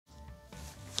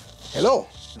Hello,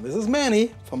 this is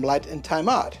Manny from Light and Time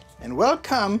Art, and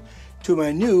welcome to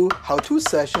my new how-to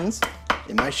sessions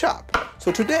in my shop. So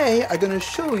today I'm going to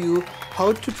show you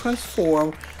how to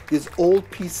transform these old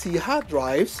PC hard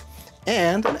drives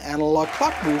and an analog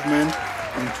clock movement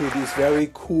into these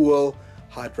very cool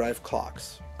hard drive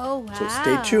clocks. Oh wow. So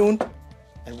stay tuned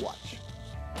and watch.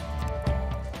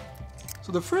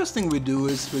 So the first thing we do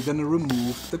is we're going to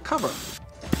remove the cover.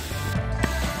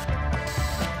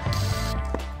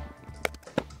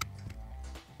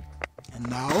 And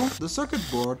now the circuit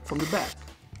board from the back.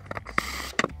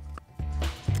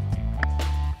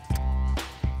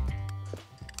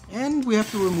 And we have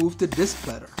to remove the disc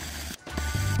platter.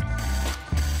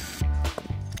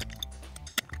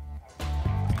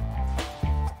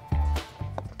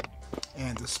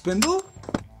 And the spindle.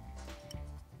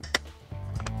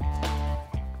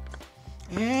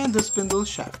 And the spindle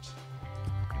shaft.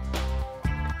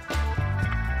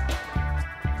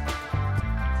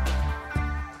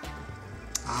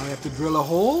 I have to drill a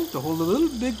hole to hold a little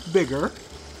bit bigger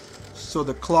so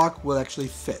the clock will actually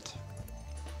fit.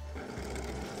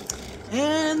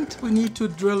 And we need to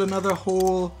drill another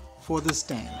hole for the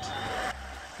stand.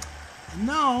 And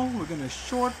now we're going to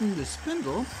shorten the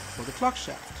spindle for the clock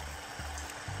shaft.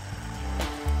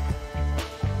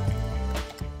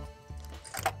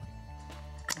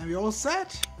 And we're all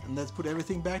set, and let's put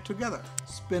everything back together.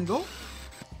 Spindle,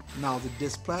 now the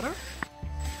disc platter,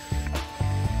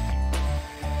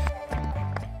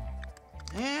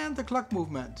 and the clock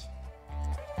movement.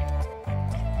 And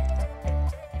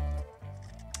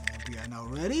we are now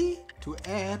ready to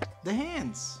add the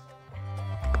hands.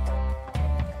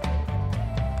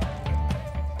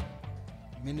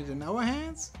 Minute and hour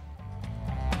hands,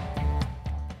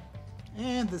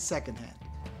 and the second hand.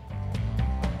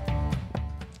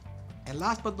 And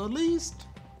last but not least,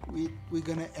 we're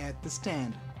gonna add the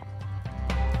stand.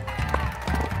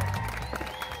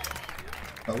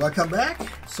 Well, welcome back.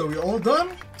 So we're all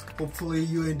done. Hopefully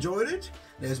you enjoyed it.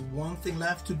 There's one thing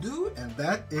left to do, and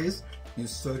that is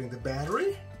inserting the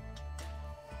battery.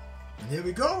 And here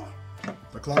we go.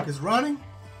 The clock is running.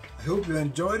 I hope you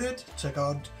enjoyed it. Check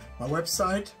out my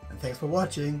website, and thanks for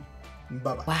watching.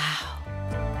 Bye-bye. Wow.